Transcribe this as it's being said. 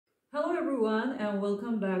Hello everyone and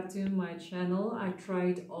welcome back to my channel. I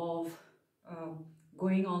tried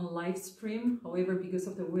going on live stream, however because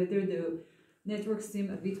of the weather the network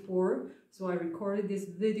seemed a bit poor, so I recorded this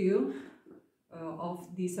video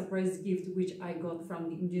of the surprise gift which I got from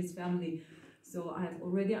the Imchen's family. So I've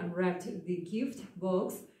already unwrapped the gift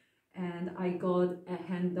box and I got a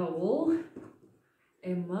hand towel,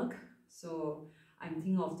 a mug, so I'm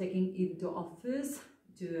thinking of taking it to office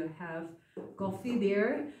to have coffee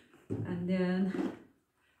there, and then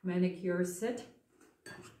manicure set,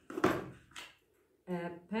 a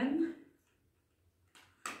pen,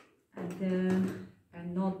 and then a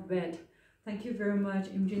notepad. Thank you very much,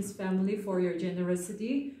 Imchen's family, for your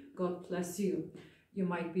generosity. God bless you. You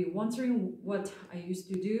might be wondering what I used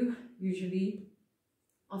to do usually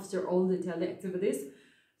after all the daily activities.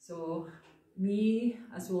 So me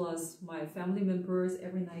as well as my family members,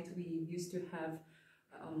 every night we used to have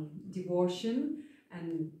devotion.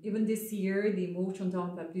 And even this year, the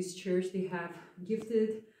Imchen Baptist Church, they have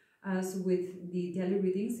gifted us with the daily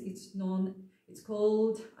readings. It's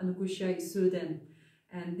called Arogo.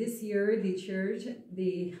 And this year, the church,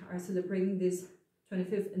 they are celebrating this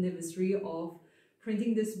 25th anniversary of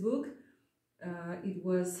printing this book. It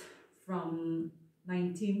was from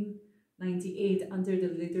 1998 under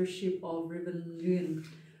the leadership of Reverend Luyện,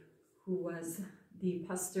 who was the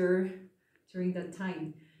pastor during that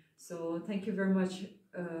time. So thank you very much,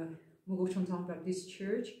 Imchen Baptist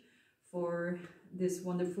Church, for this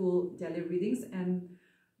wonderful daily readings. And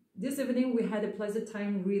this evening we had a pleasant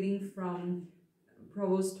time reading from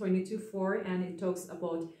Proverbs 22:4, and it talks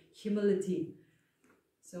about humility.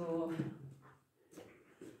 So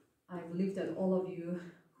I believe that all of you,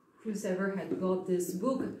 whoever had got this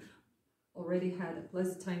book, already had a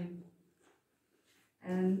pleasant time.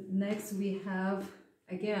 And next we have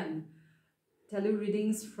again daily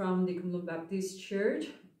readings from the Imchen Baptist Church,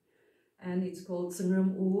 and it's called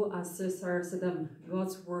Sangrum U Asesar Sadam,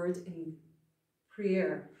 God's Word in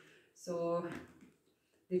Prayer. So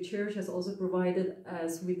the church has also provided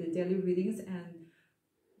us with the daily readings, and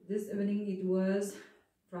this evening it was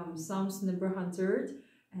from Psalms number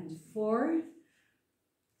 104.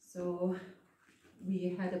 So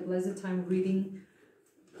we had a pleasant time reading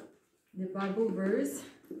the Bible verse.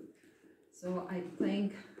 So I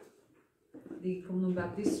thank the Imchen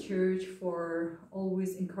Baptist Church for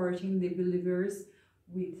always encouraging the believers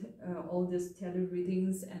with all these daily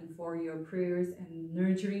readings, and for your prayers and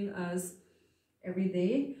nurturing us every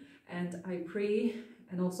day. And I pray,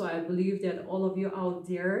 and also I believe that all of you out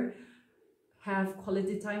there have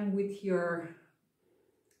quality time with your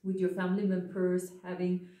family members,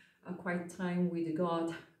 having a quiet time with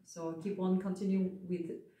God. So keep on continuing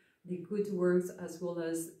with the good works, as well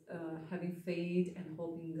as having faith and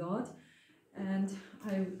hope in God. And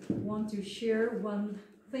I want to share one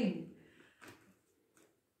thing.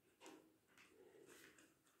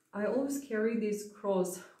 I always carry this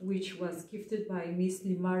cross, which was gifted by Miss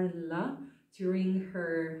Limarilla during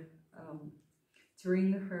her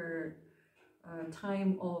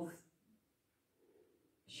time of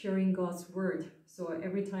sharing God's word. So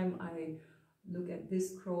every time I look at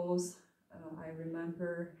this cross, I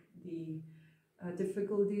remember the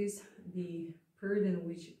difficulties, the burden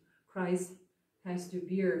which Christ has to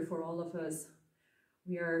bear for all of us.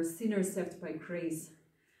 We are sinners saved by grace.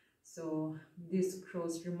 So this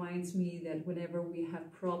cross reminds me that whenever we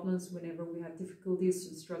have problems, whenever we have difficulties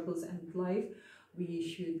and struggles in life, we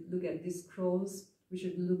should look at this cross. We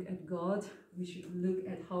should look at God. We should look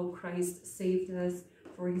at how Christ saved us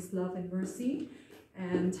for his love and mercy,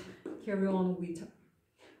 and carry on with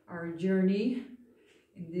our journey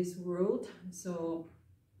in this world. So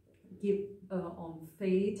keep on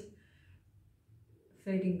faith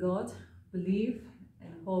in God, believe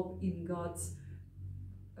and hope in God's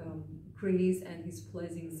grace and his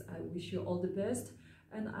blessings. I wish you all the best,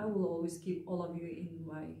 and I will always keep all of you in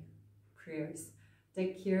my prayers.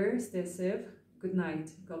 Take care, stay safe, good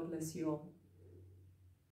night, God bless you all.